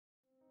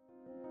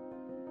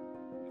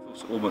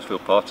Almost feel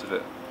part of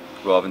it,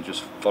 rather than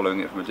just following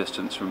it from a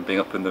distance, from being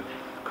up in the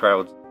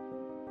crowd.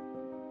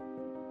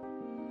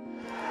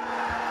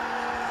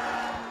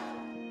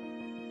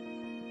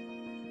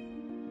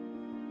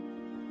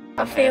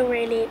 I feel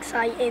really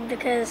excited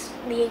because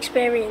the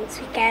experience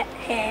we get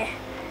here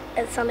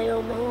at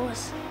Solihull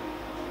Moors,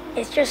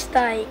 it's just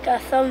like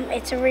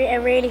it's a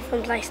really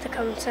fun place to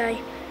come to,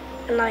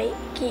 and like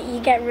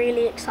you get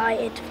really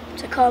excited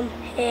to come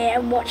here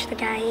and watch the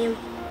game.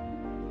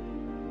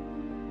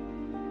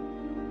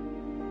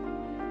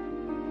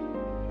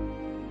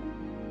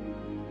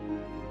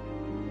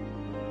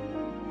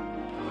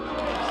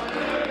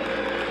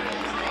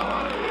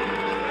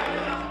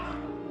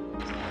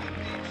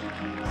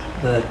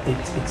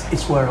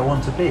 It's where I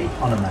want to be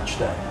on a match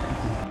day.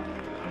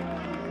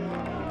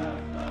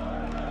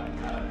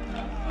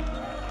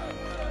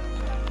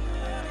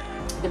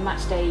 The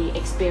match day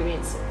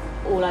experience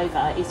all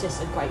over is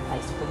just a great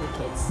place to bring the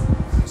kids.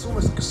 It's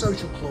almost like a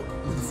social club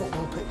with a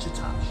football pitch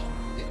attached.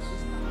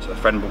 So a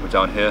friend brought me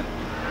down here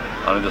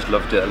and I just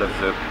loved it. I loved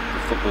the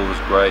football was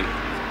great,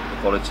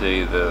 the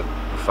quality, the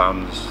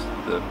fans,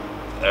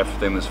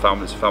 everything. This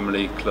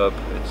family club.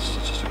 It's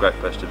just a great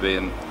place to be,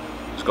 and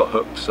just got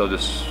hooked. So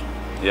just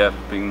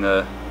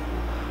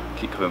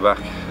keep coming back.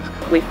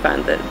 We've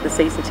found that the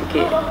season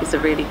ticket is a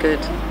really good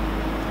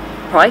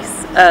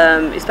price,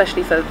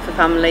 especially for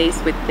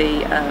families with the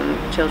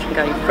children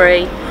going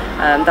free.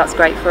 That's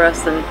great for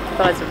us and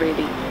provides a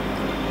really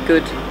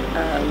good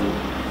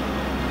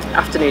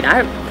afternoon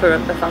out for a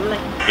family.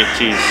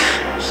 It is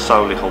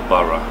Solihull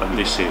Borough and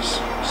this is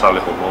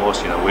Solihull Moors.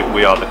 You know,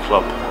 we are the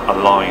club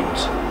aligned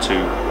to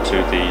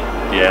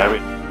the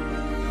area.